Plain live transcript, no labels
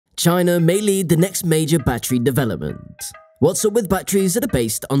China may lead the next major battery development. What's up with batteries that are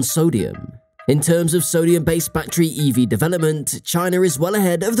based on sodium? In terms of sodium-based battery EV development, China is well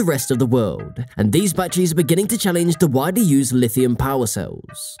ahead of the rest of the world, and these batteries are beginning to challenge the widely used lithium power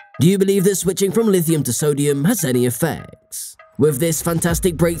cells. Do you believe that switching from lithium to sodium has any effects? With this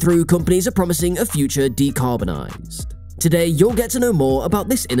fantastic breakthrough, companies are promising a future decarbonized. Today, you'll get to know more about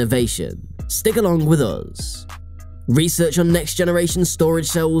this innovation. Stick along with us. Research on next-generation storage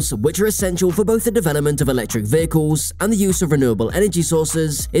cells, which are essential for both the development of electric vehicles and the use of renewable energy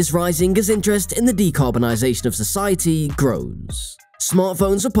sources, is rising as interest in the decarbonization of society grows.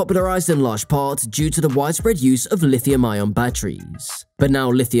 Smartphones are popularized in large part due to the widespread use of lithium-ion batteries. But now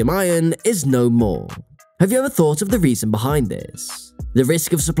lithium-ion is no more. Have you ever thought of the reason behind this? The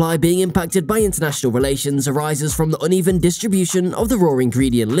risk of supply being impacted by international relations arises from the uneven distribution of the raw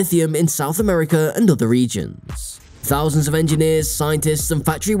ingredient lithium in South America and other regions. Thousands of engineers, scientists, and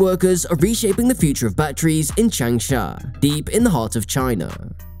factory workers are reshaping the future of batteries in Changsha, deep in the heart of China.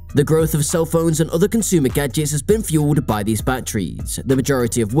 The growth of cell phones and other consumer gadgets has been fueled by these batteries, the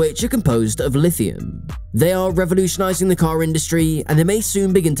majority of which are composed of lithium. They are revolutionizing the car industry, and they may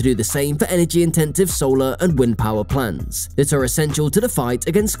soon begin to do the same for energy-intensive solar and wind power plants that are essential to the fight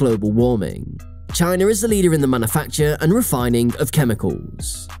against global warming. China is the leader in the manufacture and refining of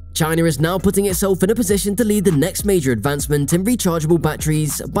chemicals. China is now putting itself in a position to lead the next major advancement in rechargeable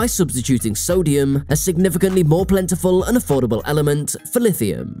batteries by substituting sodium, a significantly more plentiful and affordable element, for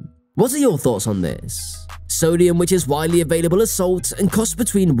lithium. What are your thoughts on this? Sodium, which is widely available as salt and costs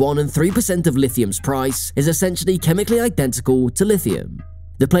between 1 and 3% of lithium's price, is essentially chemically identical to lithium.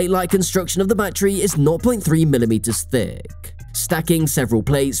 The plate-like construction of the battery is 0.3 mm thick. Stacking several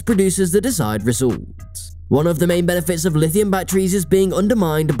plates produces the desired result. One of the main benefits of lithium batteries is being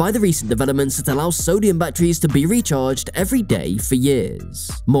undermined by the recent developments that allow sodium batteries to be recharged every day for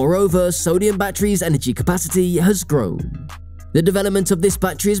years. Moreover, sodium batteries' energy capacity has grown. The development of this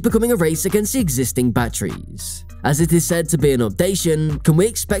battery is becoming a race against the existing batteries. As it is said to be an updation, can we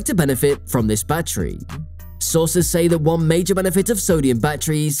expect to benefit from this battery? Sources say that one major benefit of sodium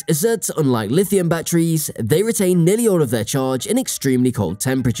batteries is that, unlike lithium batteries, they retain nearly all of their charge in extremely cold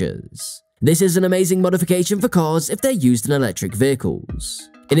temperatures. This is an amazing modification for cars if they're used in electric vehicles.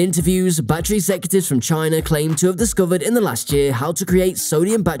 In interviews, battery executives from China claim to have discovered in the last year how to create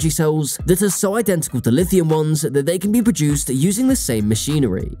sodium battery cells that are so identical to lithium ones that they can be produced using the same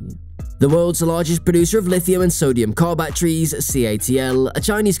machinery. The world's largest producer of lithium and sodium car batteries, CATL, a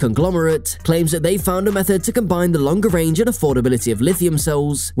Chinese conglomerate, claims that they found a method to combine the longer range and affordability of lithium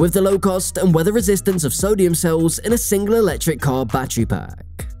cells with the low cost and weather resistance of sodium cells in a single electric car battery pack.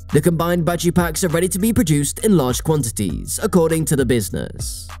 The combined battery packs are ready to be produced in large quantities, according to the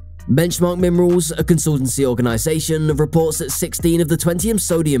business. Benchmark Minerals, a consultancy organization, reports that 16 of the 20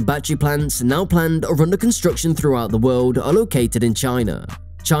 sodium battery plants now planned or under construction throughout the world are located in China.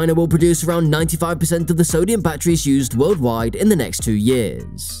 China will produce around 95% of the sodium batteries used worldwide in the next 2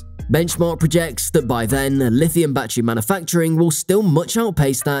 years. Benchmark projects that by then, lithium battery manufacturing will still much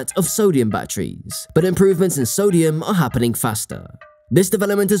outpace that of sodium batteries, but improvements in sodium are happening faster. This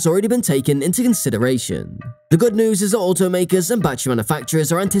development has already been taken into consideration. The good news is that automakers and battery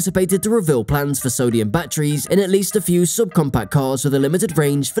manufacturers are anticipated to reveal plans for sodium batteries in at least a few subcompact cars with a limited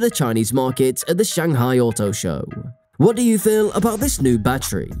range for the Chinese market at the Shanghai Auto Show. What do you feel about this new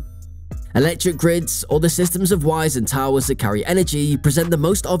battery? Electric grids, or the systems of wires and towers that carry energy, present the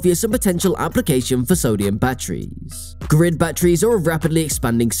most obvious and potential application for sodium batteries. Grid batteries are a rapidly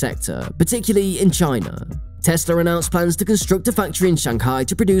expanding sector, particularly in China. Tesla announced plans to construct a factory in Shanghai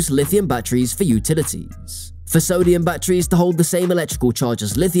to produce lithium batteries for utilities. For sodium batteries to hold the same electrical charge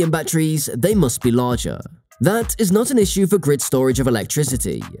as lithium batteries, they must be larger. That is not an issue for grid storage of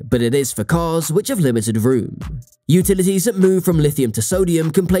electricity, but it is for cars which have limited room. Utilities that move from lithium to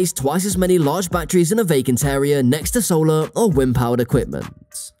sodium can place twice as many large batteries in a vacant area next to solar or wind-powered equipment.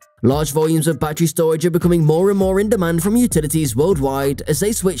 Large volumes of battery storage are becoming more and more in demand from utilities worldwide as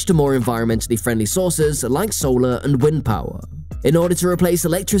they switch to more environmentally friendly sources like solar and wind power. In order to replace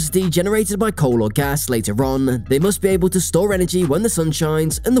electricity generated by coal or gas later on, they must be able to store energy when the sun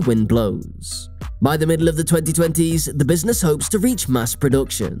shines and the wind blows. By the middle of the 2020s, the business hopes to reach mass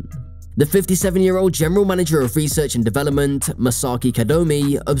production. The 57-year-old general manager of research and development, Masaki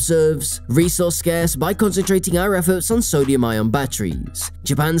Kadomi, observes, "Resource scarce by concentrating our efforts on sodium-ion batteries.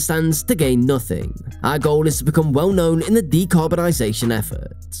 Japan stands to gain nothing. Our goal is to become well known in the decarbonization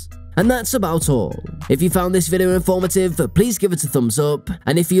effort." And that's about all. If you found this video informative, please give it a thumbs up,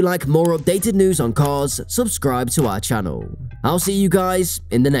 and if you like more updated news on cars, subscribe to our channel. I'll see you guys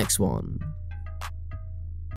in the next one.